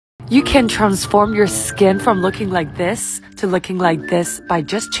You can transform your skin from looking like this to looking like this by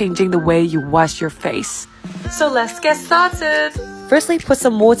just changing the way you wash your face. So let's get started. Firstly, put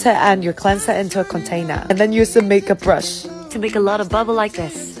some water and your cleanser into a container and then use a makeup brush to make a lot of bubble like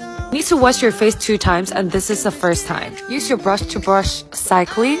this. You need to wash your face 2 times and this is the first time. Use your brush to brush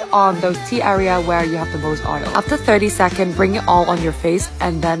cyclically on those T area where you have the most oil. After 30 seconds, bring it all on your face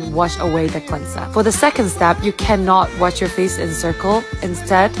and then wash away the cleanser. For the second step, you cannot wash your face in circle.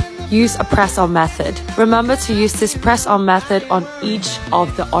 Instead, use a press-on method. Remember to use this press-on method on each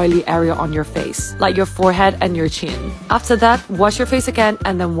of the oily area on your face, like your forehead and your chin. After that, wash your face again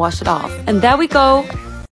and then wash it off. And there we go!